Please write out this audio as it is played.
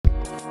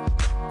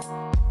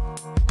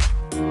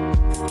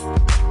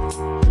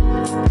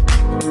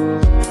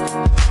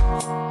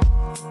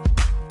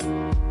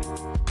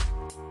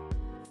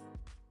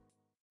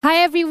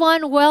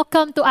everyone.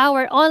 Welcome to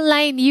our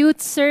online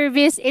youth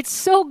service. It's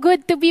so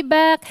good to be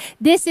back.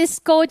 This is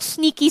Coach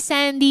Nikki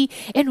Sandy,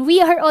 and we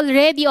are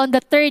already on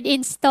the third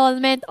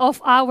installment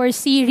of our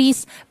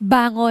series,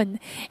 Bangon.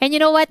 And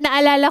you know what?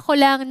 Naalala ko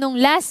lang nung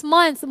last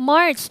month,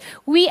 March,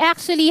 we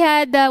actually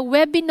had a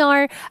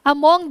webinar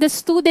among the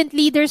student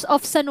leaders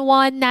of San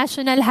Juan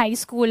National High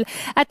School.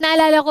 At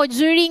naalala ko,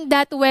 during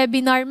that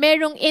webinar,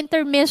 merong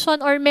intermission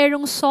or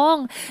merong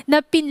song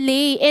na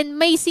pinlay. And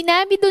may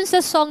sinabi dun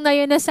sa song na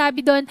yun, na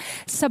sabi doon,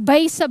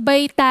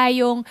 sabay-sabay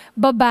tayong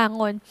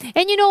babangon.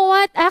 And you know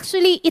what?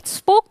 Actually, it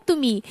spoke to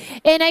me.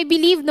 And I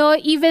believe, no,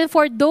 even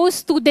for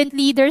those student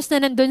leaders na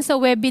nandun sa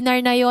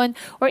webinar na yon,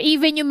 or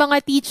even yung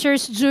mga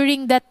teachers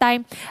during that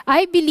time,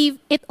 I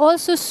believe it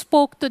also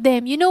spoke to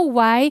them. You know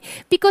why?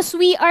 Because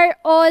we are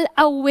all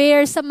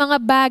aware sa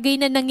mga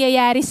bagay na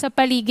nangyayari sa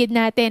paligid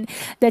natin.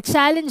 The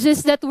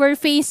challenges that we're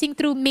facing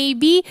through,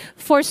 maybe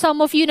for some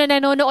of you na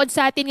nanonood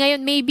sa atin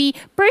ngayon, maybe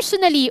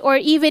personally or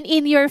even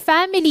in your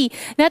family.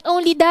 Not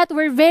only that,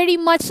 we're very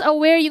much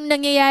aware yung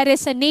nangyayari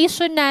sa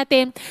nation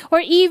natin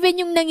or even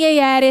yung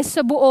nangyayari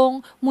sa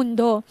buong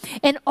mundo.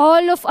 And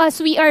all of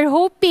us, we are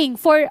hoping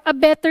for a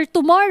better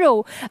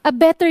tomorrow, a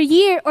better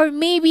year, or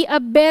maybe a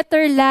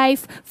better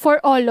life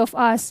for all of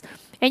us.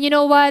 And you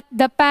know what?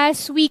 The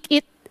past week,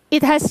 it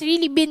has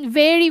really been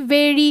very,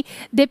 very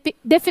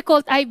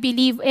difficult, I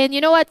believe. And you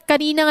know what?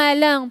 Kanina nga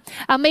lang,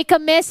 may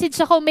ka-message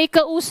ako, may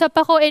kausap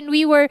ako, and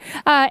we were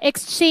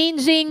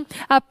exchanging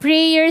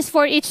prayers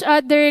for each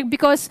other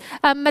because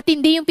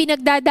matindi yung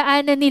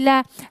pinagdadaanan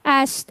nila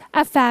as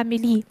a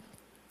family.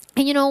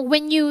 And you know,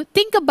 when you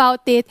think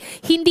about it,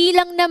 hindi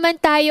lang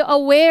naman tayo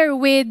aware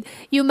with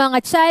yung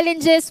mga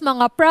challenges,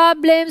 mga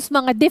problems,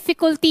 mga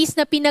difficulties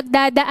na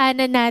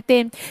pinagdadaanan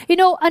natin. You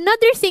know,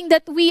 another thing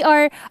that we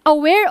are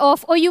aware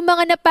of o yung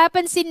mga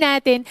napapansin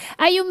natin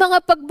ay yung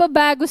mga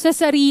pagbabago sa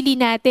sarili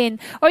natin.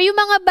 Or yung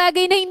mga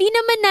bagay na hindi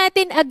naman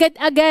natin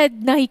agad-agad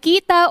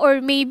nakikita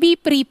or maybe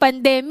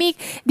pre-pandemic,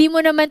 di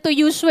mo naman to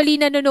usually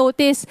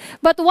nanonotice.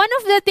 But one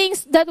of the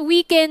things that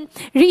we can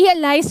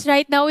realize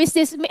right now is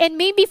this, and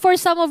maybe for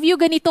some of you,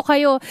 ganito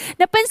kayo.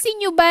 Napansin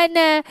nyo ba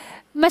na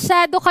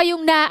masyado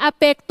kayong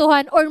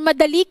naapektuhan or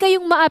madali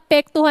kayong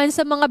maapektuhan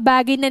sa mga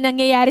bagay na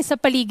nangyayari sa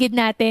paligid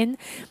natin?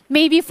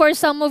 Maybe for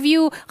some of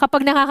you,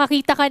 kapag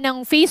nakakakita ka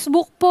ng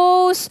Facebook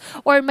post,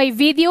 or may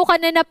video ka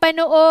na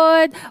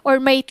napanood, or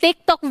may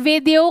TikTok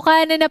video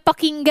ka na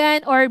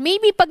napakinggan, or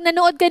maybe pag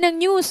nanood ka ng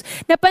news,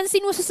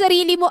 napansin mo sa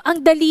sarili mo,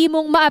 ang dali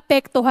mong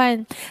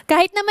maapektuhan.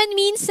 Kahit naman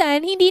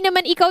minsan, hindi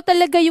naman ikaw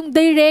talaga yung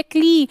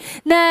directly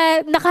na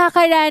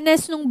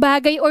nakakaranas ng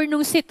bagay or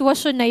nung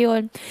sitwasyon na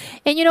yon.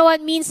 And you know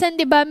what, minsan,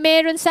 diba,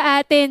 meron sa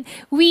atin,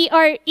 we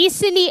are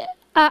easily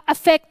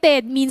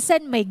affected.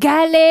 Minsan may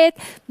galit,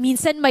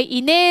 minsan may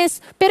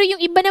inis, pero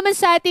yung iba naman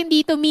sa atin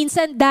dito,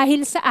 minsan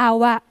dahil sa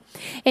awa.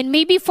 And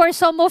maybe for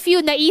some of you,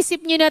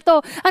 naisip nyo na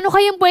to, ano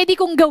kayang pwede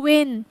kong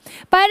gawin?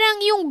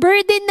 Parang yung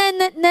burden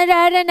na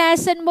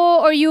nararanasan mo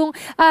or yung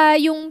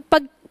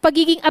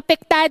pagiging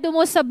apektado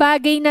mo sa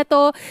bagay na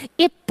to,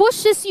 it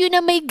pushes you na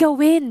may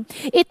gawin.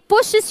 It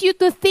pushes you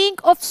to think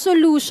of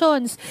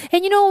solutions.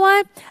 And you know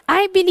what?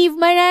 I believe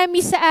marami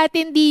sa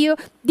atin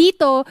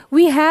dito,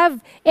 we have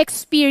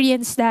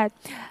experienced that.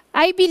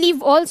 I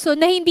believe also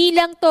na hindi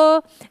lang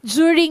to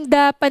during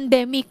the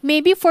pandemic.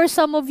 Maybe for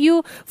some of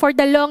you, for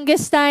the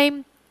longest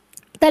time,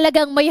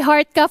 talagang may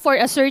heart ka for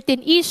a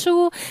certain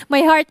issue,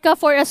 may heart ka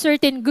for a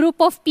certain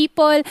group of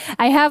people.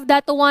 I have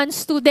that one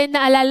student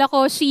na alala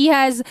ko, she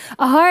has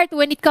a heart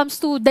when it comes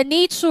to the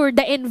nature,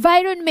 the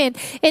environment.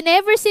 And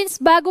ever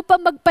since bago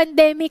pa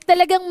mag-pandemic,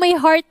 talagang may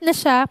heart na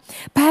siya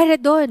para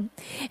doon.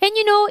 And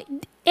you know,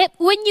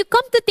 when you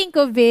come to think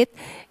of it,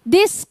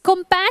 this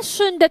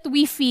compassion that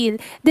we feel,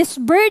 this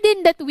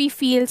burden that we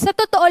feel, sa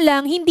totoo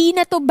lang, hindi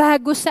na to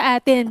bago sa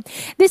atin.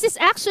 This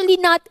is actually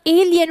not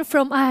alien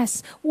from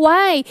us.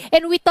 Why?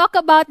 And we talk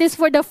about this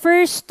for the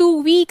first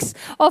 2 weeks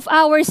of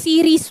our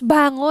series,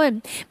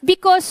 Bangon.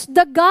 Because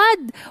the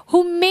God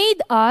who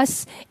made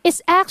us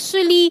is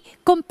actually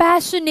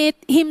compassionate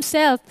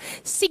Himself.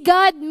 Si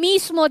God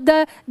mismo,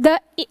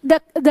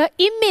 the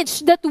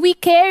image that we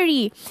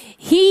carry,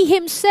 He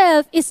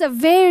Himself is a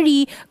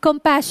very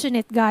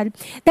compassionate God.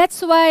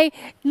 That's why,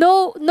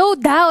 no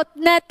doubt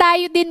na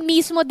tayo din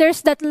mismo,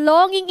 there's that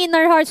longing in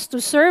our hearts to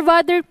serve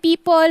other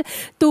people,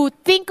 to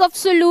think of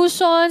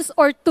solutions,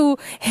 or to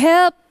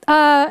help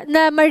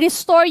na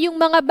ma-restore yung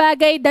mga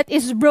bagay that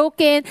is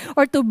broken,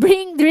 or to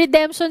bring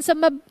redemption sa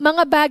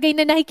mga bagay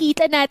na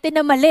nakikita natin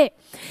na mali.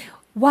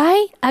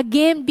 Why?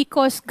 Again,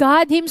 because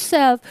God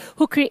Himself,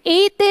 who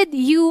created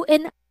you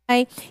and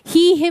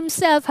He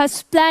Himself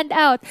has planned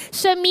out.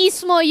 Siya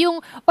mismo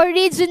yung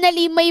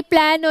originally may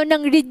plano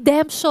ng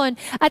redemption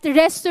at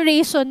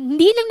restoration,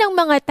 hindi lang ng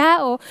mga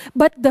tao,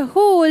 but the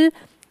whole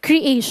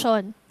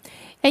creation.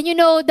 And you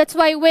know, that's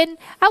why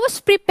when I was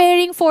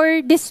preparing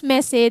for this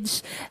message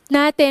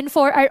natin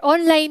for our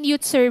online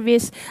youth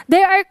service,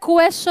 there are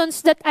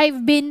questions that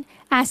I've been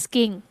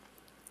asking.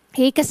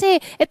 Okay, kasi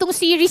itong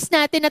series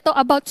natin na to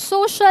about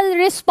social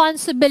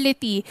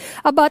responsibility,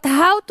 about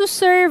how to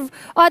serve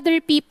other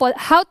people,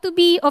 how to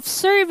be of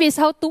service,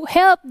 how to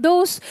help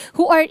those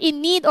who are in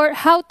need, or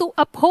how to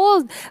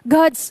uphold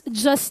God's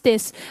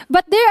justice.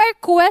 But there are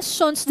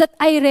questions that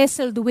I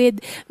wrestled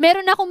with.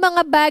 Meron akong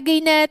mga bagay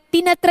na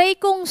tinatry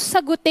kong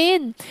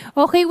sagutin,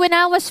 okay, when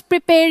I was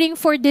preparing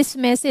for this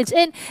message.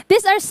 And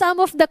these are some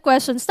of the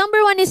questions.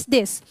 Number one is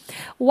this: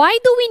 why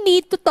do we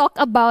need to talk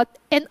about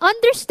and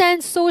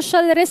understand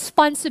social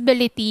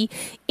responsibility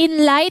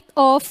in light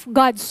of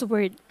God's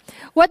Word?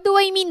 What do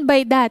I mean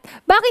by that?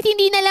 Bakit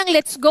hindi na lang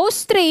let's go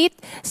straight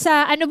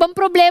sa ano bang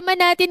problema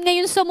natin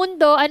ngayon sa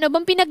mundo, ano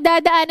bang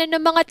pinagdadaanan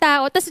ng mga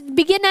tao, tapos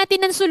bigyan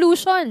natin ng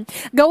solution,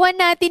 gawan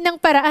natin ng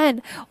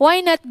paraan. Why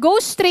not go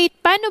straight?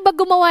 Paano ba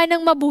gumawa ng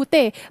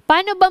mabuti?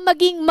 Paano ba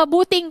maging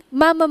mabuting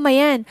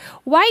mamamayan?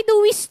 Why do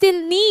we still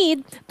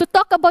need to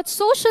talk about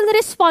social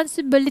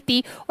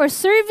responsibility or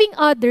serving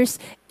others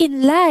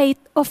in light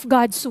of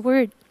God's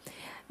Word?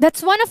 That's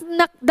one of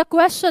the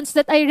questions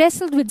that I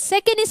wrestled with.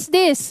 Second is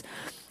this,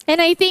 and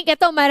I think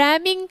ito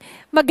maraming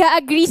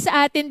mag-a-agree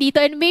sa atin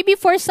dito, and maybe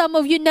for some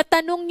of you,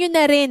 natanong nyo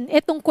na rin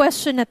itong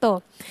question na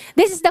to.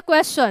 This is the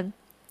question: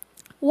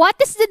 what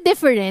is the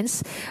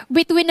difference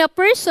between a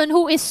person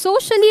who is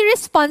socially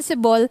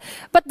responsible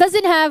but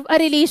doesn't have a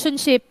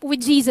relationship with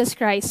Jesus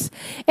Christ,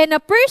 and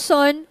a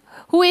person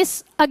who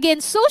is, again,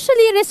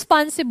 socially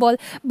responsible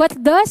but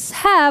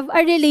does have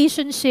a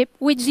relationship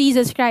with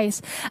Jesus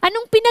Christ?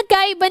 Anong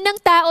pinagkaiba ng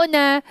tao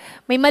na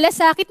may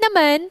malasakit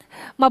naman,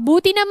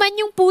 mabuti naman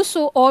yung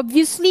puso,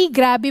 obviously,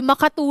 grabe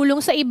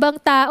makatulong sa ibang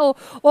tao,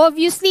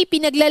 obviously,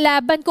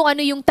 pinaglalaban kung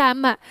ano yung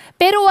tama,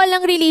 pero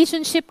walang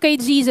relationship kay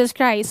Jesus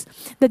Christ?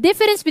 The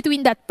difference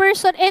between that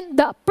person and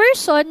the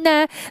person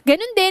na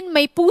ganun din,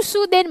 may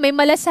puso din, may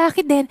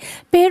malasakit din,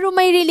 pero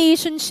may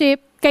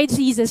relationship kay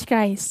Jesus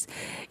Christ.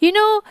 You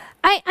know,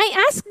 I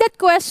ask that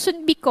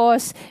question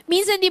because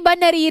minsan 'di ba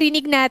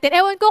naririnig natin,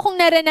 ewan ko kung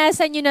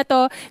naranasan niyo na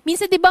to,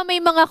 minsan 'di ba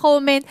may mga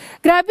comment,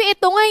 grabe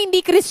ito nga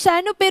hindi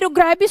Kristiyano pero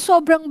grabe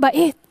sobrang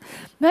bait.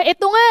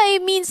 Ito nga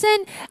minsan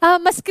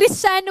mas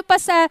Kristiyano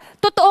pa sa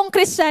totoong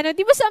Kristiyano.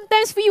 'Di ba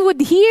sometimes we would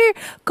hear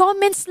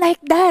comments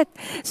like that.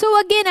 So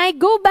again, I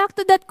go back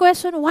to that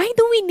question, why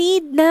do we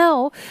need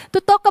now to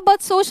talk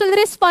about social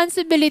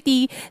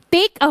responsibility,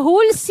 take a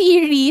whole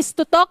series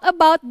to talk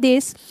about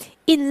this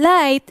in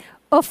light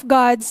of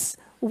God's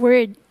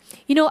Word?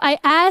 You know,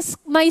 I ask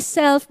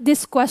myself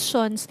these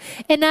questions,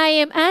 and I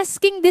am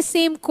asking the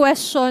same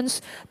questions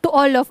to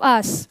all of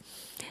us.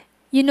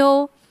 You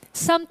know,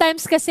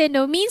 sometimes kasi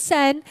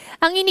minsan,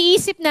 ang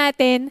iniisip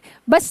natin,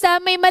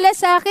 basta may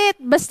malasakit,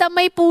 basta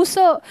may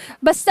puso,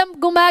 basta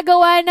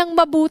gumagawa ng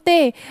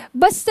mabuti,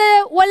 basta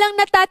walang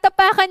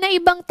natatapakan ng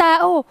ibang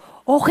tao,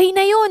 okay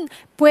na yun,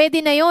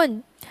 pwede na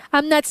yun.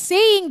 I'm not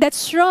saying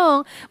that's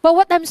wrong, but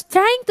what I'm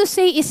trying to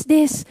say is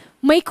this: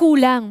 may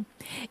kulang.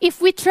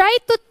 If we try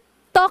to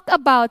talk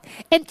about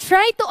and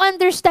try to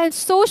understand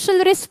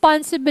social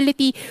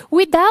responsibility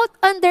without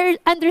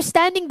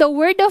understanding the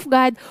Word of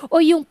God o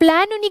yung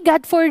plano ni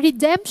God for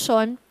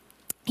redemption,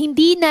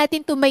 hindi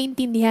natin ito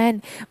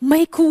maintindihan.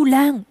 May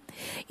kulang.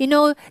 You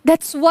know,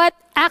 that's what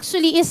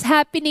actually is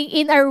happening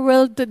in our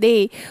world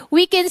today.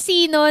 We can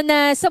see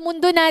na sa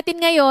mundo natin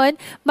ngayon,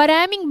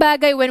 maraming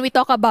bagay when we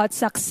talk about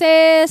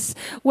success,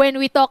 when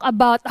we talk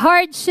about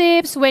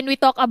hardships, when we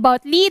talk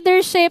about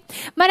leadership,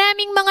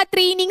 maraming mga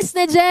trainings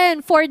na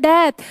dyan for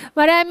that.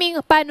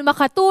 Maraming paano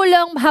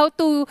makatulong, how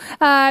to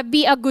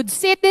be a good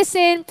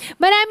citizen.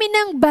 Marami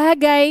ng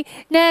bagay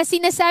na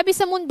sinasabi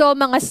sa mundo,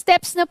 mga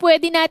steps na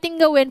pwede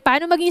nating gawin,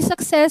 paano maging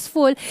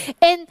successful,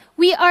 and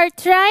we are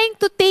trying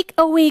to take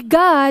away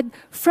God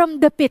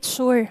from the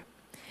picture.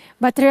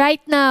 But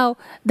right now,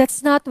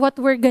 that's not what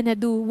we're gonna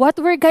do. What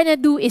we're gonna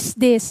do is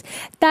this: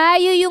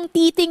 tayo yung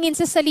titingin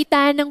sa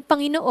salita ng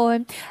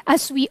Panginoon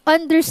as we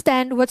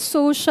understand what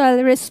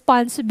social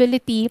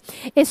responsibility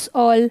is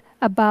all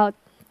about.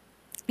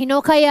 You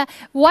know, kaya,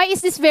 why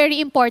is this very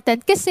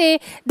important?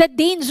 Kasi the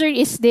danger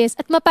is this,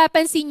 at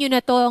mapapansin nyo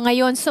na to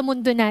ngayon sa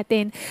mundo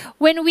natin.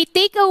 When we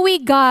take away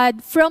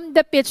God from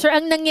the picture,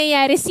 ang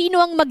nangyayari,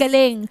 sino ang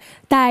magaling?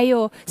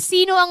 Tayo.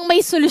 Sino ang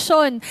may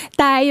solusyon?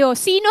 Tayo.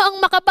 Sino ang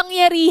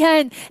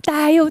makapangyarihan?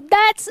 Tayo.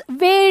 That's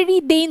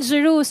very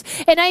dangerous.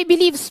 And I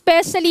believe,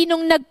 especially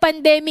nung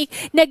nag-pandemic,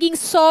 naging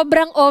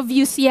sobrang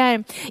obvious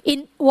yan.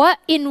 In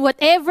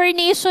whatever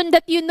nation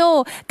that you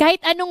know,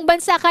 kahit anong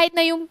bansa, kahit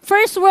na yung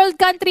first world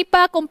country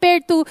pa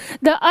compared to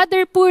the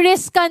other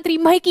poorest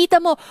country, makikita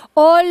mo,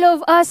 all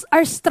of us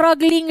are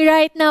struggling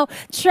right now,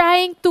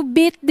 trying to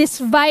beat this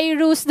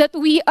virus that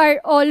we are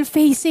all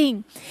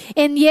facing.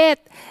 And yet,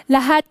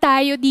 lahat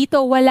tayo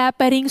dito, wala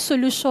pa ring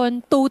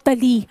solusyon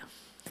totally.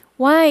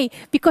 Why?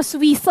 Because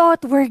we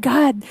thought we're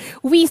God.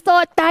 We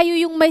thought tayo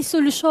yung may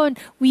solusyon.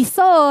 We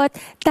thought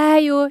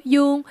tayo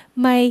yung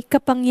may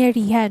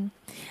kapangyarihan.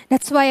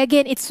 That's why,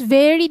 again, it's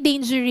very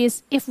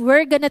dangerous if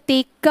we're gonna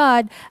take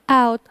God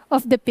out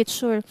of the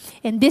picture.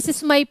 And this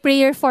is my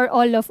prayer for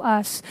all of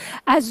us.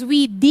 As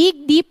we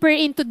dig deeper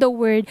into the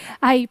Word,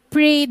 I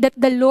pray that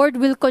the Lord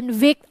will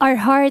convict our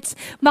hearts.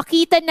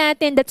 Makita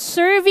natin that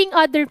serving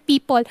other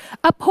people,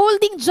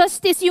 upholding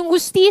justice, yung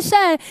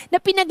justisya na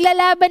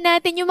pinaglalaban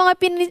natin, yung mga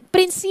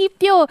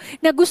prinsipyo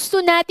na gusto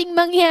nating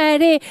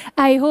mangyari.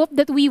 I hope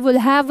that we will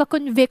have a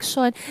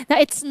conviction na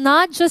it's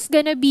not just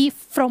gonna be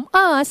from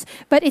us,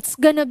 but it's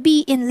gonna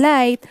be in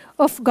light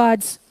of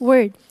God's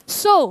Word.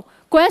 So,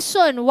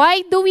 question,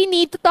 why do we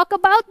need to talk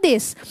about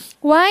this?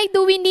 Why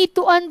do we need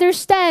to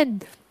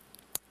understand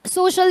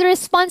social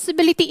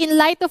responsibility in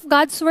light of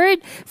God's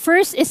Word?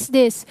 First is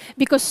this,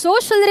 because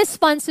social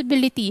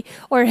responsibility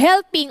or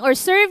helping or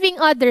serving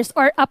others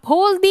or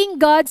upholding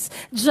God's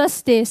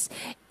justice,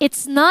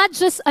 it's not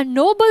just a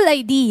noble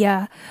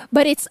idea,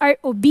 but it's our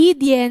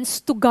obedience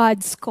to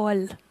God's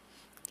call.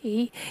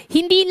 Okay?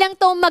 Hindi lang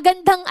to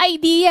magandang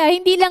idea,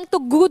 hindi lang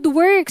to good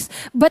works,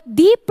 but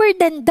deeper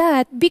than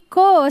that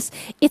because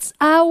it's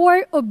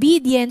our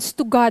obedience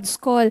to God's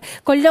call.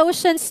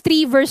 Colossians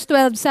 3 verse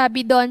 12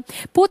 sabi doon,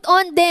 put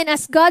on then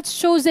as God's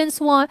chosen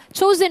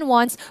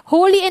ones,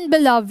 holy and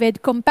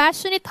beloved,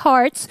 compassionate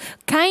hearts,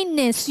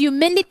 kindness,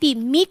 humility,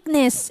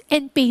 meekness,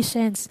 and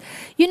patience.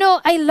 You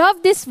know, I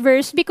love this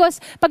verse because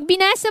pag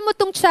binasa mo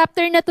tong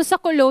chapter na to sa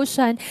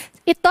Colossians,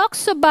 it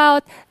talks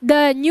about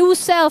the new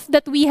self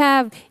that we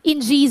have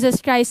in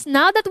Jesus Christ.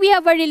 Now that we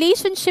have a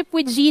relationship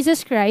with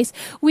Jesus Christ,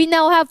 we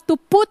now have to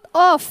put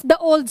off the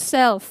old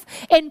self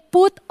and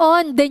put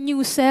on the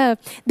new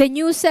self. The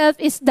new self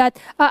is that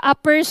a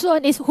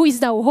person who is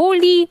now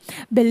holy,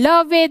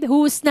 beloved,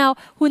 who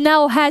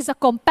now has a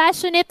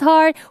compassionate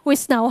heart, who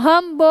is now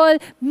humble,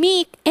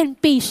 meek,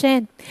 and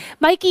patient.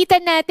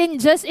 Makikita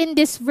natin just in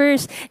this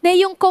verse na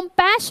yung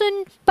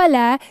compassion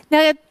pala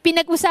na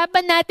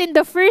pinag-usapan natin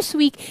the first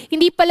week,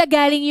 hindi pala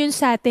galing yun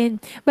sa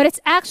atin. But it's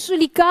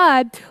actually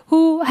God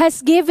who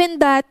has given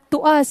that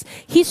to us.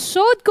 He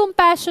showed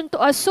compassion to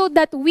us so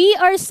that we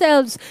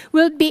ourselves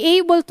will be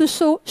able to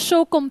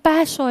show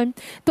compassion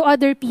to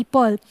other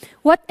people.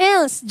 What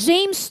else?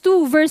 James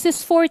 2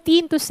 verses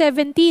 14 to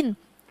 17.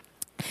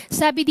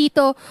 Sabi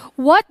dito,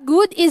 what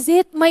good is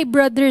it, my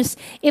brothers,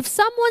 if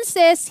someone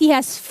says he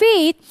has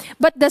faith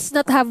but does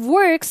not have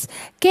works,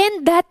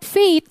 can that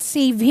faith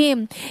save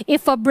him?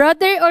 If a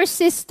brother or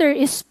sister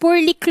is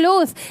poorly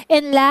clothed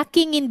and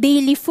lacking in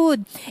daily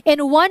food,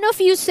 and one of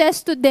you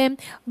says to them,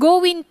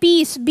 go in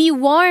peace, be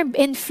warmed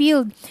and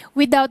filled,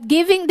 without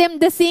giving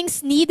them the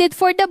things needed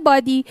for the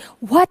body,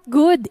 what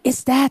good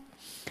is that?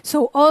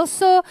 So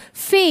also,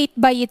 faith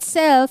by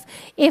itself,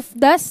 if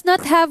does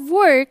not have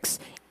works,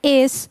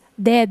 is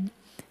dead.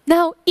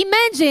 Now,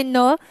 imagine,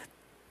 no,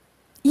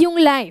 yung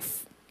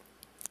life.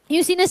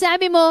 Yung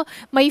sinasabi mo,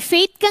 may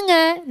faith ka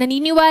nga,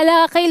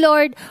 naniniwala ka kay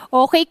Lord,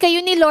 okay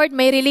kayo ni Lord,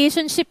 may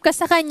relationship ka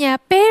sa Kanya,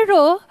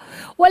 pero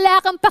wala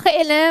kang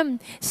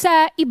pakialam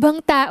sa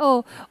ibang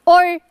tao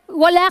or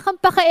wala kang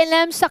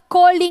pakialam sa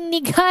calling ni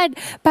God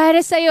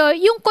para sa'yo.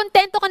 Yung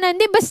kontento ka na,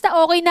 hindi, basta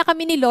okay na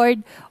kami ni Lord,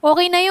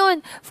 okay na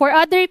yun. For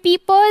other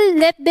people,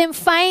 let them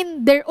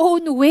find their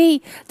own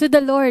way to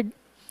the Lord.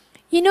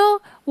 You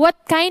know,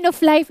 what kind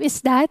of life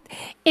is that?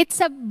 It's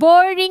a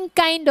boring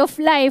kind of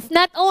life.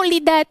 Not only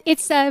that,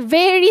 it's a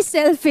very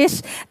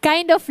selfish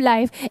kind of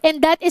life.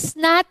 And that is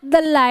not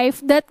the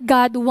life that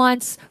God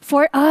wants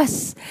for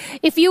us.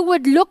 If you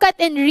would look at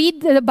and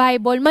read the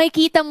Bible,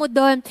 makikita mo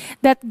doon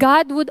that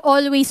God would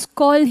always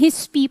call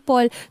His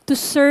people to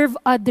serve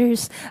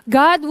others.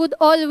 God would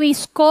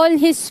always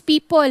call His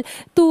people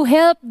to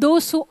help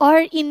those who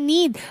are in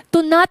need,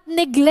 to not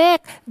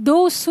neglect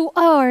those who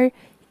are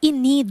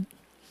in need.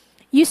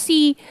 You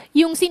see,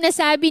 yung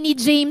sinasabi ni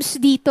James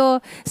dito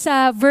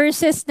sa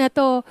verses na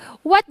to,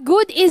 what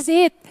good is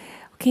it?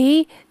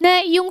 Okay?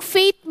 Na yung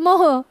faith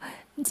mo,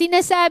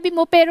 sinasabi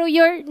mo, pero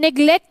you're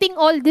neglecting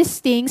all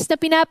these things na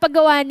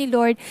pinapagawa ni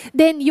Lord,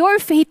 then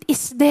your faith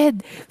is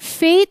dead.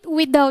 Faith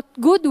without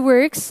good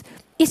works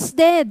is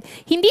dead.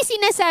 Hindi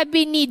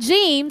sinasabi ni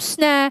James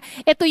na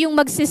ito yung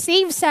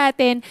magsisave sa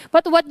atin,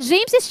 but what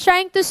James is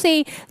trying to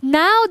say,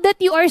 now that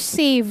you are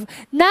saved,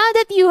 now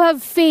that you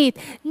have faith,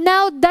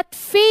 now that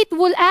faith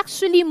will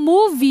actually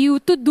move you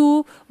to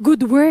do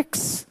good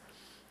works.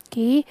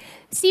 Okay?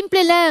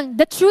 Simple lang.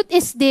 The truth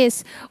is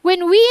this,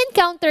 when we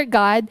encounter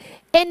God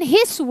and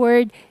His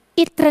Word,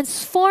 it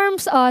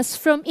transforms us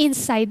from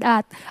inside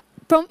out.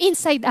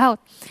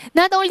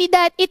 Not only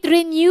that, it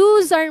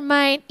renews our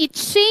mind, it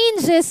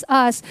changes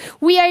us.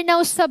 We are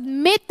now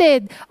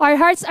submitted, our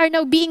hearts are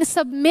now being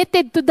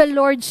submitted to the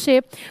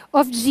Lordship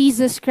of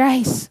Jesus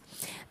Christ.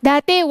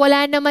 Dati,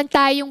 wala naman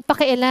tayong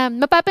pakialam.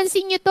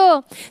 Mapapansin nyo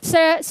to,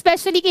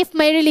 especially if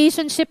may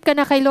relationship ka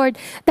na kay Lord.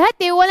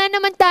 Dati, wala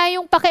naman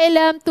tayong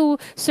pakialam to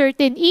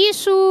certain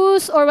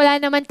issues or wala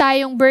naman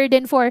tayong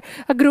burden for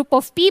a group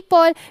of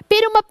people.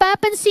 Pero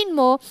mapapansin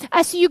mo,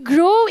 as you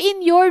grow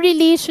in your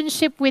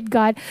relationship with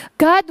God,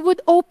 God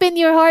would open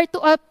your heart to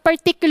a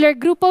particular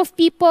group of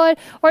people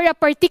or a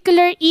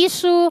particular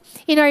issue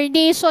in our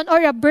nation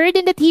or a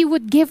burden that He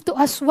would give to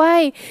us.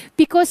 Why?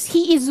 Because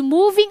He is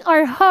moving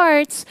our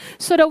hearts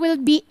so that we'll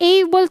be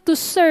able to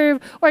serve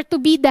or to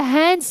be the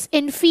hands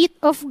and feet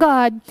of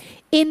God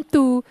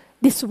into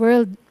this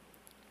world.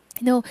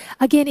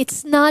 Again,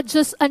 it's not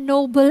just a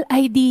noble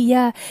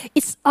idea.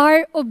 It's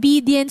our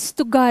obedience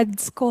to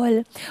God's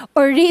call.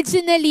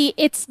 Originally,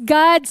 it's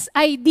God's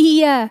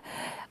idea.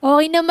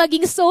 Okay, na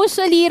maging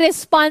socially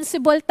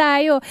responsible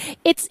tayo.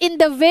 It's in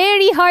the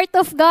very heart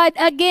of God,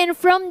 again,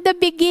 from the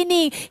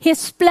beginning,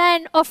 His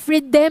plan of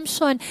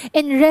redemption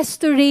and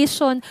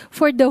restoration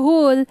for the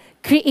whole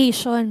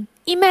creation.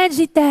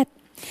 Imagine that.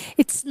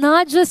 It's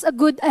not just a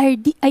good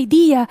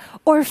idea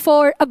or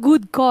for a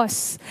good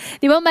cause.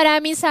 Di ba,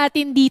 maraming sa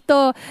atin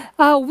dito,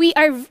 we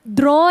are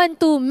drawn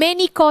to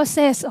many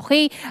causes,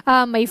 okay?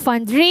 May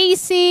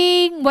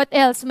fundraising, what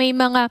else? May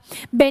mga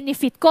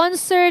benefit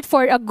concert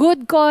for a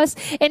good cause.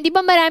 And di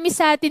ba, marami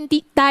sa atin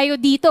tayo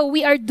dito,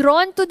 we are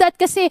drawn to that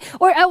kasi,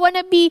 or I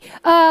wanna be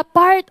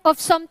part of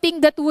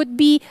something that would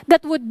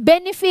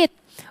benefit,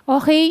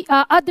 okay,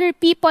 other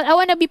people. I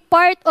want to be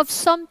part of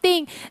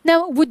something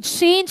that would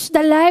change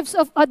the lives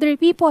of other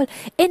people.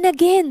 And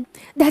again,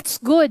 that's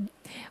good.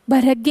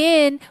 But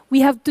again,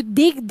 we have to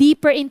dig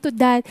deeper into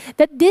that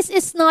this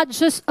is not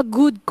just a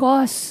good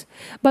cause,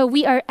 but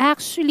we are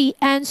actually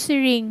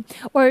answering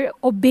or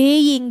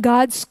obeying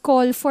God's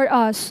call for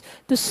us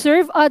to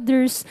serve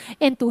others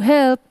and to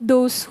help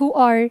those who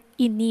are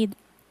in need.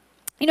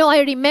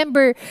 I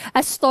remember a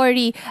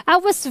story. I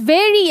was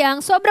very young.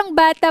 Sobrang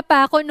bata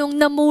pa ako nung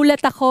namulat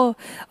ako.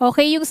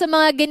 Okay, yung sa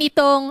mga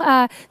ganitong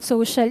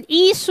social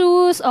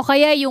issues, o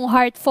kaya yung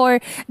heart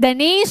for the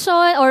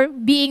nation, or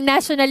being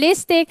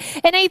nationalistic.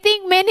 And I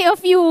think many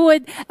of you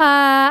would,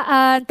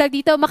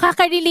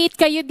 makaka-relate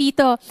kayo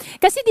dito.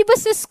 Kasi di ba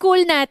sa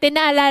school natin,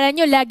 naalala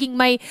nyo, laging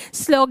may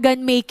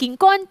slogan making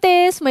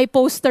contest, may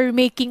poster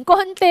making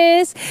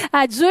contest.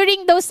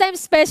 During those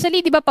times, especially,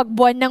 di ba, pag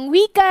buwan ng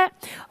wika,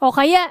 o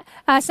kaya,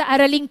 sa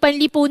araling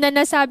panlipunan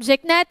na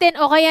subject natin,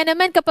 o kaya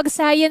naman kapag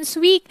Science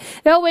Week,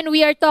 when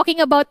we are talking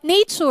about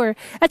nature.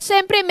 At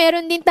syempre,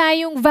 meron din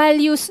tayong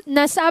values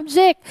na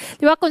subject.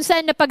 Diba? Kung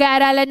saan na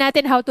pag-aaralan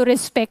natin how to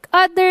respect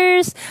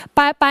others,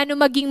 paano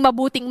maging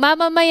mabuting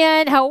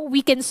mamamayan, how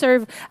we can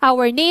serve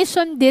our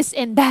nation, this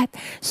and that.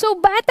 So,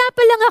 bata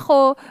pa lang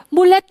ako,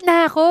 mulat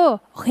na ako.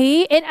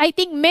 Okay? And I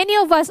think many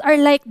of us are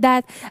like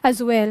that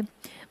as well.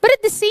 But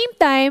at the same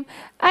time,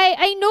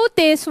 I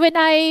noticed when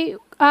I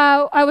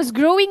was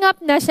growing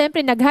up na,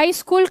 syempre, nag-high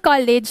school,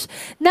 college,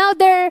 now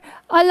there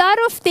are a lot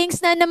of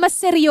things na mas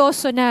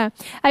seryoso na.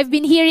 I've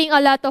been hearing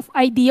a lot of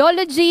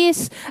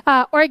ideologies,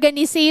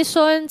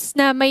 organizations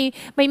na may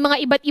mga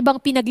iba't ibang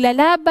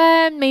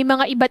pinaglalaban, may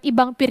mga iba't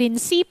ibang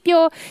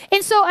prinsipyo. And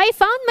so I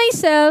found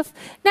myself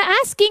na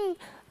asking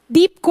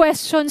deep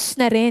questions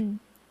na rin.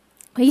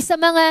 Okay, sa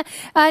mga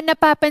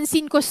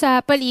napapansin ko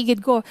sa paligid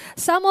ko.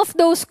 Some of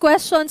those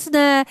questions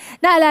na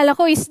naalala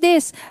ko is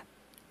this.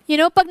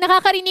 Pag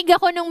nakakarinig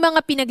ako ng mga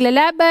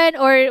pinaglalaban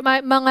or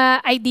mga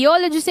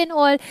ideologies and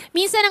all,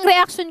 minsan ang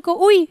reaction ko,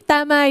 uy,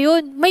 tama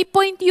yun. May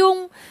point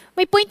yung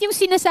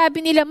sinasabi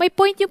nila, may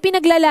point yung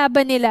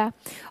pinaglalaban nila.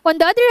 On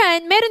the other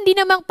hand, meron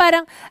din namang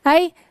parang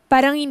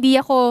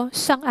hindi ako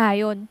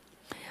sang-ayon.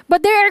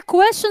 But there are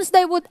questions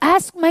that I would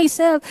ask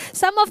myself.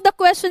 Some of the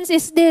questions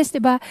is this,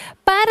 diba?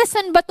 Para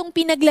saan ba tong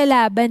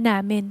pinaglalaban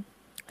namin?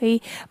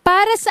 Okay?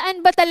 Para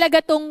saan ba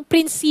talaga tong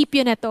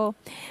prinsipyo na to?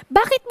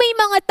 Bakit may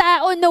mga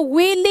tao na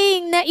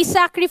willing na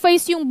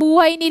isacrifice yung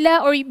buhay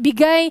nila or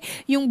bigay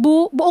yung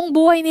buong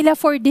buhay nila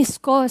for this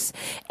cause?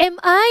 Am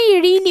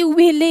I really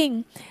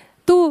willing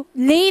to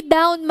lay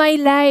down my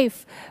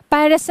life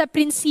para sa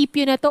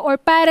prinsipyo na to or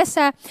para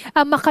sa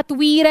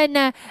makatwiran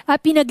na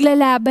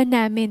pinaglalaban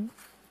namin?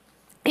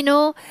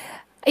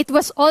 It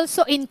was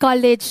also in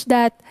college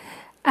that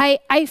I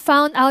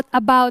found out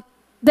about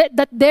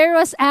that there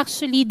was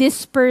actually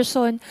this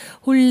person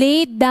who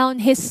laid down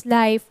his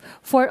life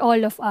for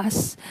all of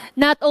us.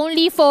 Not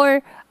only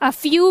for a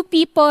few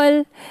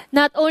people,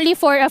 not only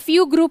for a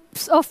few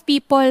groups of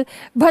people,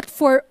 but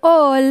for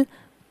all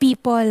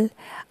people.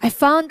 I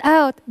found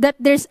out that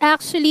there's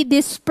actually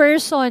this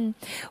person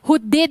who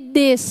did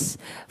this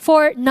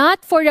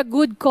not for a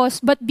good cause,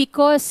 but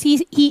because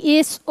he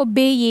is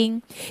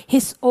obeying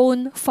his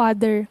own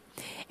father.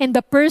 And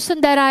the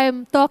person that I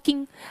am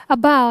talking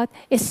about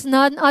is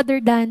none other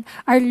than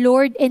our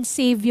Lord and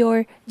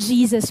Savior,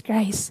 Jesus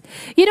Christ.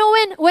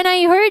 When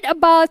I heard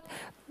about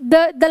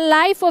the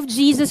life of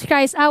Jesus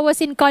Christ, I was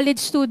in college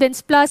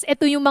students plus,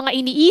 ito yung mga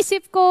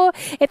iniisip ko,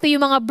 ito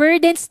yung mga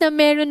burdens na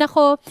meron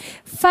ako.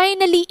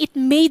 Finally, it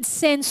made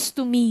sense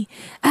to me.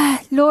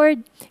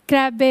 Lord,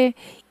 grabe,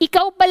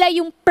 ikaw pala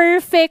yung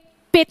perfect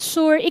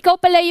picture, ikaw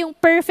pala yung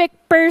perfect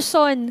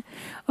person.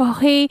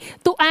 Okay?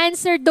 To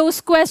answer those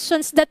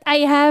questions that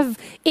I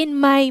have in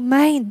my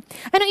mind.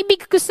 Anong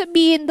ibig ko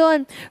sabihin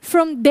doon?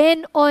 From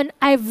then on,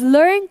 I've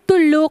learned to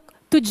look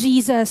to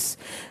Jesus.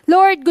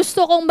 Lord,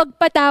 gusto kong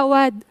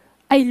magpatawad.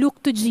 I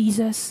look to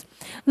Jesus.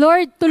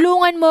 Lord,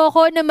 tulungan mo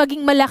ako na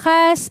maging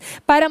malakas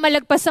para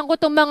malagpasan ko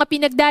itong mga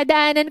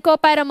pinagdadaanan ko,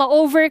 para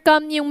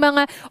ma-overcome yung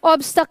mga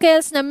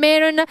obstacles na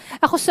meron na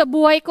ako sa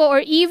buhay ko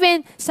or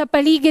even sa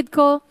paligid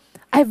ko.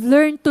 I've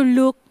learned to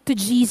look to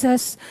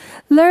Jesus.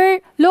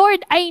 Lord,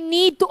 I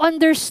need to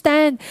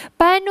understand.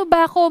 Paano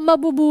ba ako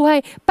mabubuhay?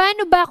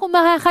 Paano ba ako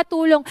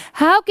makakatulong?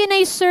 How can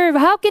I serve?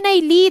 How can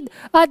I lead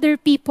other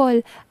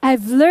people?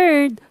 I've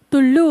learned to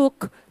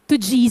look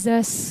to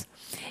Jesus.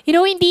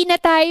 Hindi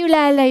na tayo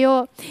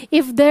lalayo.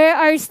 If there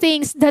are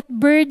things that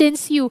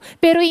burdens you,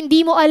 pero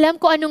hindi mo alam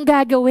kung anong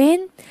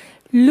gagawin,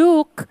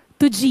 look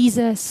to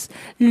Jesus.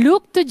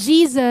 Look to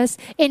Jesus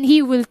and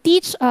He will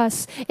teach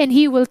us and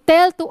He will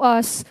tell to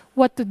us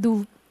what to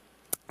do.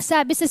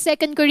 Sabi sa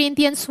 2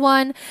 Corinthians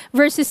 1,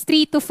 verses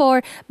 3 to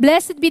 4,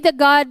 Blessed be the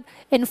God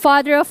and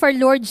Father of our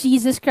Lord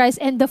Jesus Christ,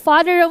 and the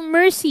Father of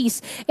mercies,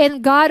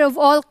 and God of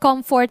all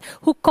comfort,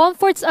 who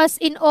comforts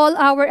us in all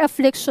our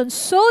afflictions,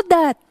 so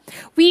that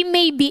we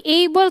may be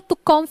able to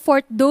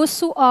comfort those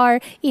who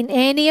are in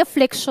any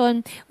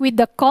affliction with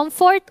the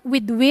comfort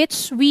with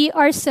which we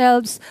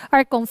ourselves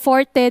are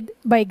comforted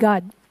by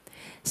God.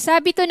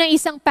 Sabi to ng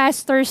isang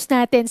pastors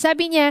natin,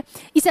 sabi niya,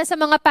 isa sa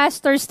mga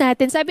pastors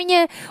natin, sabi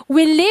niya,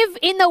 we live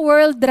in a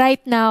world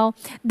right now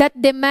that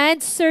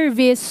demands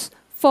service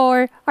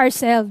for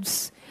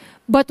ourselves.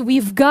 But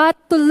we've got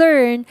to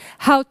learn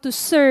how to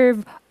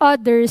serve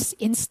others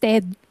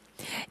instead.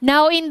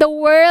 Now, in the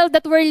world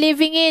that we're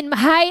living in,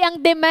 high ang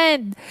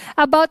demand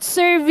about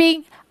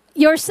serving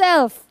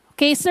yourself.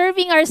 Okay,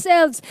 serving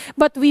ourselves.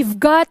 But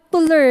we've got to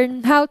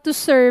learn how to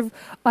serve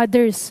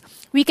others.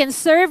 We can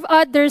serve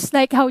others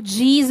like how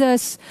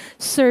Jesus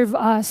served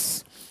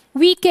us.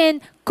 We can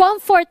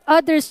comfort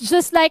others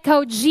just like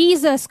how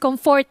Jesus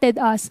comforted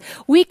us.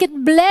 We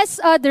can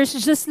bless others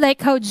just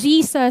like how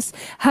Jesus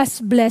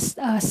has blessed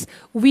us.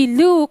 We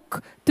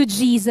look to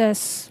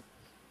Jesus.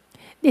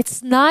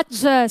 It's not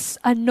just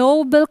a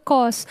noble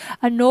cause,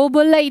 a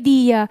noble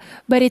idea,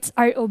 but it's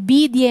our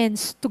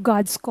obedience to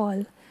God's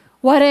call.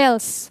 What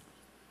else?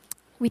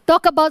 We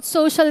talk about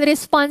social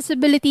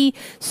responsibility,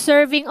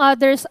 serving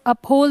others,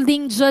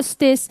 upholding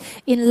justice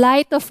in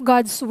light of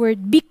God's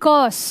word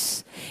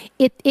because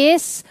it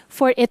is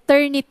for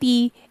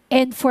eternity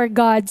and for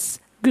God's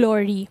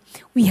glory.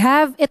 We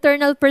have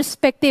eternal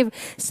perspective.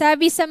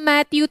 Sabi sa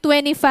Matthew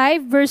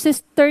 25 verses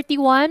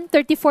 34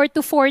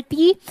 to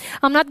 40.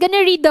 I'm not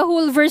gonna read the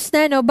whole verse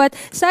na, no, but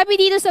sabi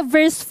dito sa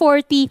verse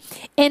 40,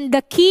 and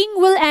the king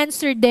will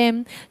answer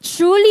them,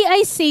 truly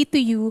I say to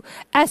you,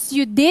 as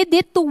you did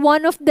it to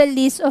one of the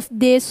least of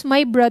these,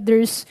 my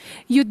brothers,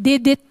 you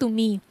did it to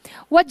me.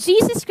 What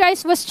Jesus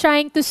Christ was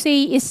trying to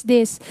say is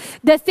this,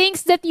 the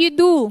things that you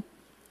do,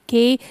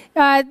 okay?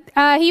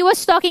 He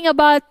was talking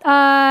about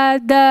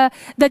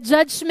the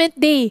judgment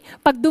day,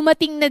 pag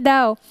dumating na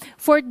daw,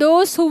 for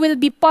those who will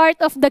be part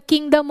of the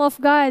kingdom of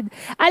God.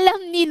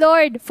 Alam ni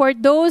Lord, for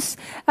those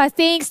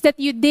things that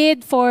you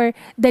did for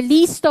the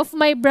least of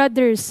my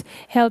brothers,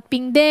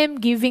 helping them,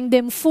 giving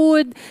them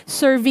food,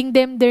 serving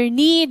them their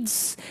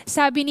needs.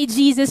 Sabi ni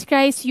Jesus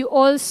Christ, you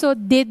also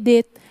did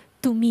it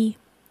to me.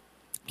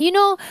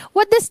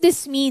 What does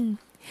this mean?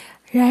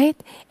 Right?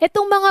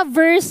 Itong mga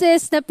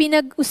verses na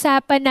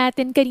pinag-usapan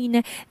natin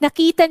kanina,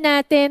 nakita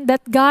natin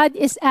that God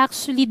is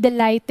actually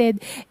delighted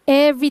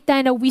every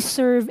time that we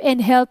serve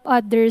and help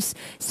others,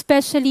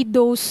 especially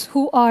those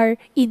who are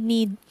in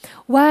need.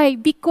 Why?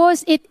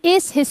 Because it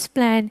is His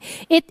plan.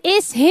 It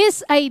is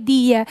His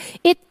idea.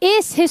 It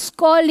is His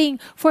calling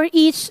for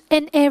each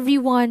and every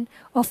one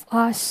of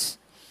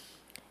us.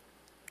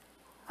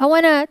 I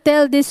want to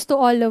tell this to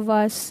all of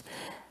us.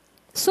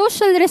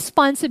 Social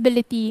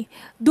responsibility,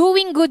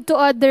 doing good to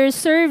others,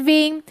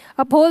 serving,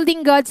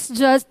 upholding God's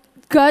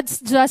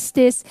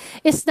justice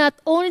is not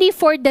only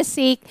for the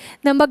sake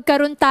na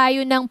magkaroon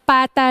tayo ng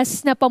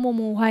patas na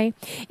pamumuhay.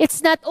 It's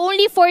not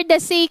only for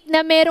the sake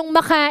na merong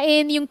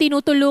makain yung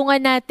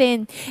tinutulungan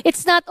natin.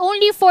 It's not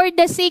only for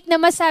the sake na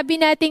masabi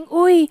natin,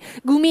 uy,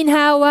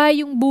 guminhawa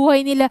yung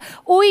buhay nila.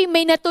 Uy,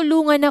 may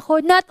natulungan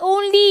ako. Not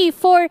only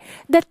for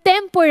the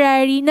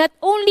temporary, not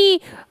only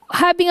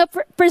having a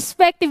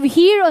perspective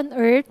here on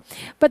earth,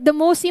 but the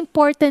most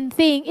important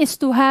thing is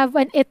to have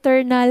an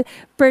eternal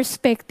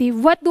perspective.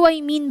 What do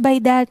I mean by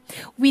that?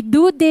 We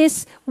do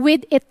this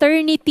with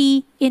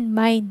eternity in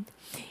mind.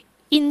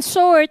 In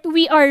short,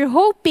 we are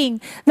hoping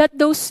that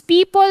those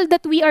people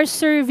that we are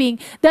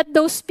serving, that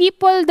those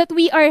people that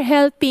we are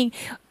helping,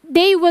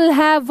 they will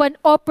have an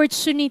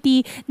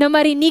opportunity na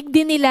marinig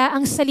din nila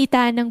ang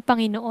salita ng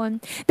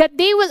Panginoon.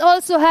 That they will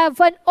also have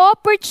an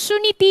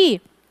opportunity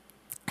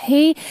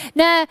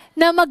na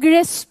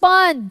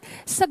mag-respond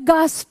sa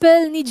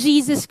gospel ni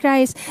Jesus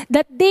Christ,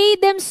 that they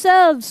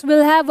themselves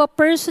will have a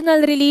personal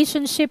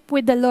relationship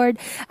with the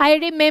Lord. I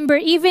remember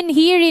even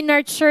here in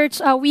our church,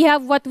 we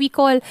have what we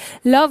call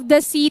Love the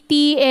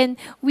City, and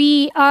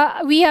we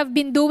have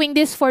been doing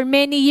this for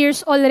many years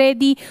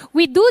already.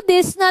 We do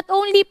this not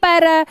only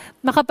para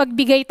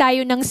makapagbigay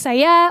tayo ng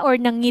saya or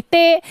ng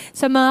ngiti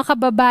sa mga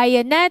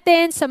kababayan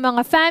natin, sa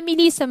mga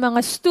families, sa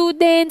mga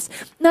students,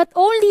 not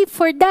only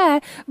for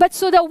that, but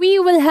so that we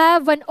will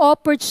have an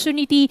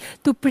opportunity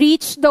to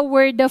preach the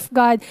Word of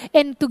God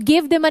and to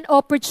give them an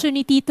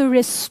opportunity to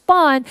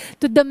respond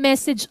to the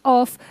message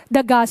of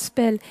the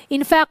gospel.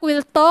 In fact,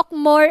 we'll talk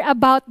more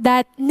about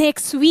that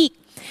next week.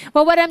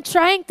 But what I'm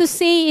trying to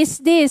say is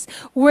this,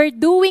 we're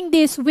doing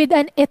this with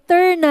an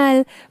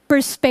eternal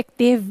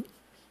perspective.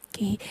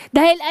 Okay.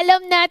 Dahil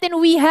alam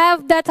natin, we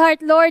have that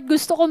heart, Lord,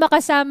 gusto ko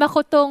makasama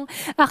ko tong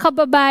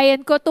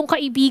kababayan ko, tong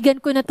kaibigan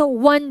ko na to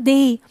one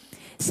day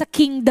sa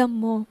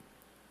kingdom mo.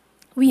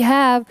 We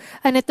have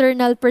an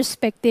eternal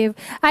perspective.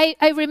 I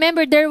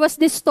remember there was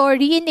this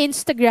story in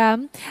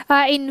Instagram,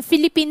 in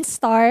Philippine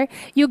Star.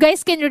 You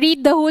guys can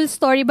read the whole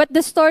story, but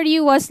the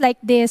story was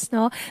like this,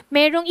 no?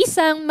 Merong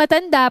isang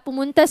matanda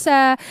pumunta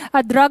sa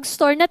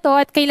drugstore na to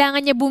at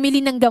kailangan niya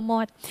bumili ng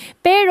gamot.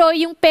 Pero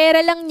yung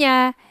pera lang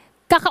niya,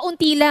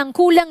 kakaunti lang,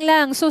 kulang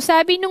lang. So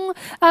sabi nung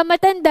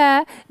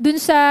matanda dun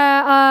sa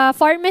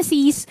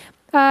pharmacies,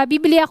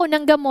 bibili ako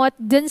ng gamot,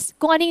 dun,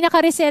 kung anong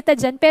nakareseta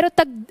dyan, pero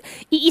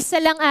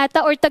iisa lang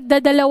ata or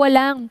tagdadalawa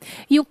lang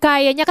yung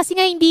kaya niya kasi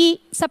nga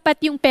hindi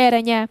sapat yung pera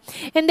niya.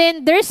 And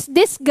then there's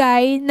this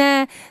guy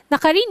na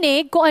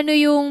nakarinig kung ano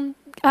yung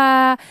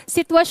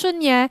sitwasyon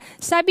niya.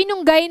 Sabi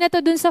nung guy na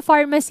to dun sa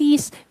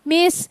pharmacies,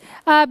 Miss,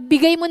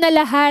 bigay mo na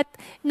lahat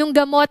nung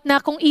gamot na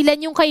kung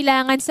ilan yung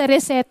kailangan sa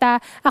reseta,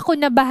 ako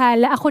na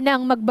bahala, ako na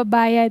ang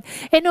magbabayad.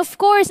 And of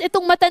course,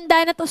 itong matanda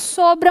na to,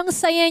 sobrang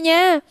saya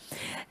niya.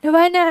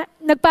 Diba na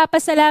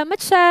nagpapasalamat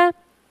siya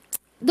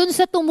dun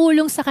sa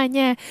tumulong sa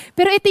kanya.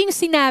 Pero ito yung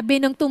sinabi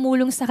ng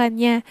tumulong sa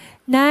kanya,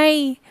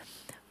 Nay,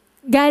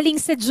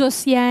 galing sa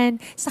Diyos yan.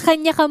 Sa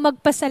Kanya ka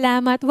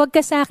magpasalamat. Huwag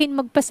ka sa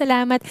akin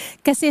magpasalamat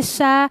kasi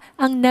siya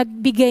ang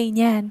nagbigay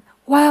niyan.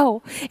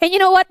 Wow! And you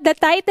know what? The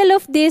title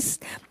of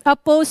this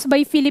post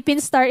by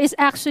Philippine Star is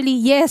actually,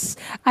 Yes,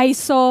 I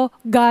Saw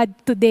God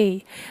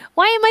Today.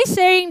 Why am I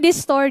sharing this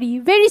story?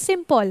 Very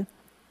simple.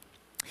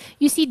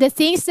 You see, the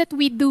things that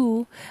we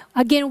do,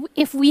 again,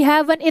 if we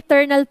have an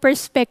eternal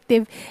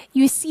perspective,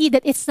 you see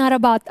that it's not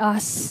about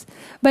us,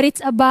 but it's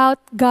about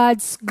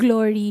God's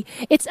glory.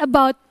 It's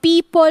about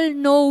people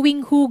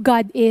knowing who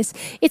God is.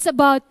 It's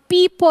about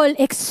people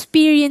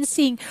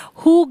experiencing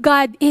who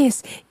God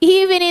is,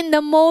 even in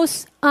the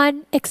most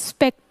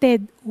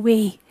unexpected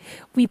way.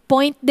 We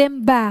point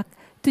them back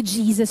to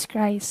Jesus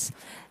Christ.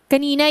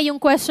 Kanina, yung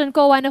question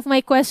ko, one of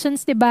my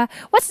questions, diba?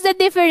 What's the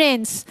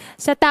difference?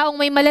 Sa taong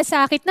may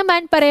malasakit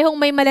naman, parehong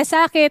may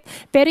malasakit,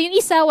 pero yung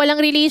isa, walang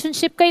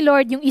relationship kay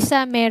Lord, yung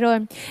isa,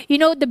 meron. You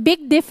know, the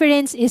big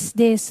difference is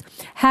this,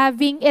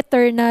 having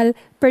eternal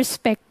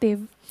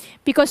perspective.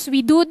 Because we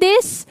do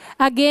this,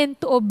 again,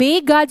 to obey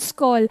God's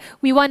call.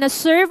 We want to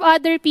serve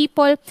other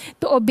people,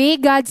 to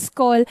obey God's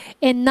call,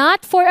 and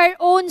not for our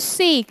own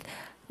sake,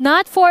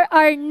 not for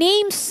our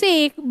name's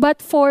sake,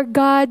 but for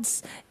God's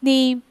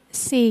name's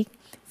sake.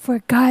 For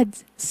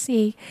God's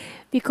sake.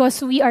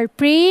 Because we are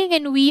praying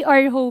and we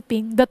are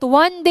hoping that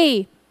one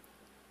day,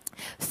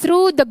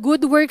 through the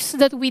good works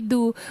that we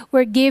do,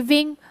 we're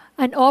giving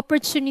an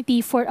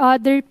opportunity for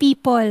other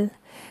people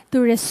to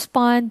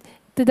respond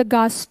to the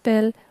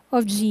gospel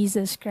of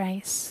Jesus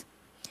Christ.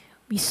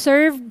 We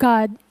serve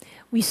God,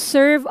 we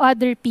serve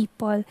other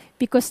people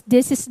because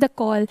this is the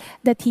call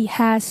that He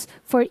has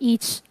for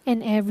each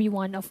and every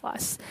one of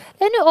us.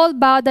 Let us all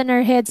bow down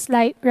our heads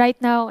right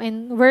now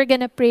and we're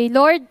gonna pray.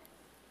 Lord,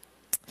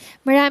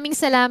 maraming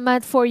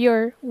salamat for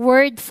your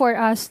word for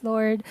us,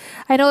 Lord.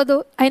 I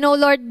know,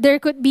 Lord, there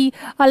could be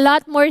a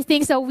lot more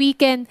things that we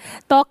can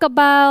talk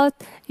about,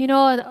 you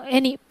know,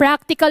 any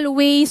practical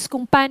ways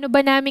kung paano ba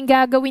namin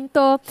gagawin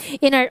to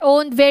in our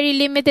own very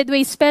limited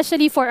way,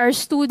 especially for our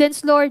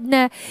students, Lord,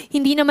 na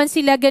hindi naman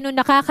sila ganun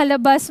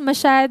nakakalabas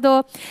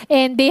masyado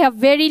and they have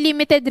very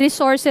limited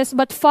resources.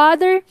 But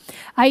Father,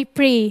 I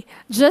pray,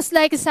 just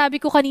like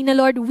sabi ko kanina,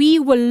 Lord, we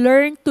will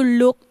learn to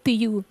look to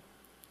you.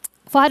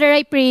 Father,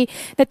 I pray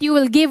that you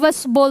will give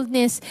us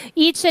boldness,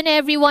 each and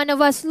every one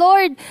of us.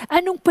 Lord,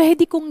 anong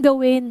pwede kong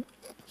gawin?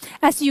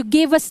 As you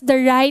give us the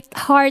right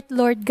heart,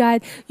 Lord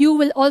God, you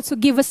will also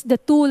give us the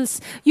tools.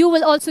 You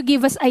will also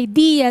give us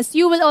ideas.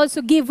 You will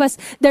also give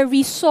us the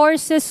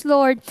resources,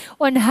 Lord,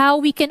 on how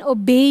we can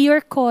obey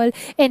your call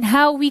and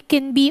how we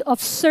can be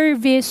of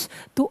service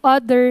to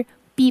other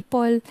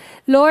people.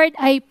 Lord,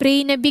 I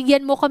pray na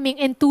bigyan mo kaming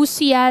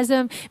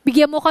enthusiasm,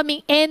 bigyan mo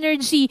kaming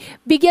energy,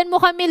 bigyan mo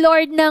kami,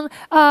 Lord, ng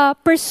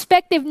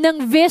perspective,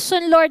 ng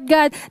vision, Lord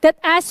God, that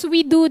as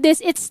we do this,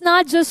 it's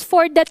not just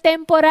for the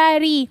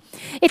temporary.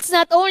 It's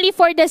not only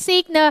for the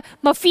sake na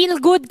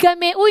ma-feel good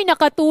kami, uy,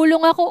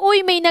 nakatulong ako,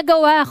 uy, may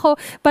nagawa ako.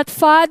 But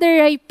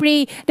Father, I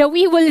pray that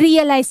we will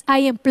realize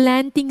I am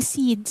planting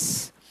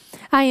seeds.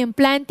 I am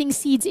planting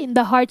seeds in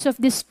the hearts of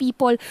these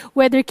people,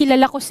 whether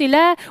kilala ko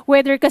sila,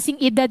 whether kasing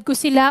edad ko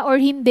sila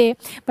or hindi.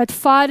 But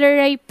Father,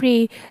 I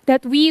pray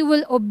that we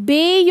will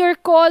obey your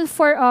call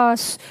for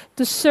us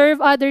to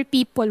serve other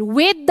people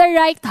with the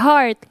right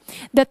heart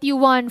that you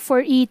want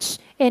for each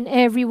and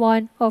every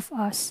one of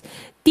us.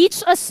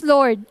 Teach us,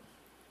 Lord.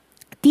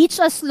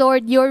 Teach us,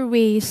 Lord, your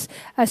ways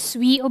as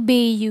we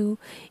obey you.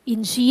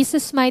 In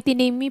Jesus' mighty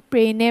name we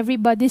pray, and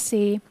everybody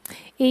say,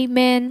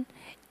 Amen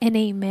and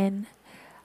Amen.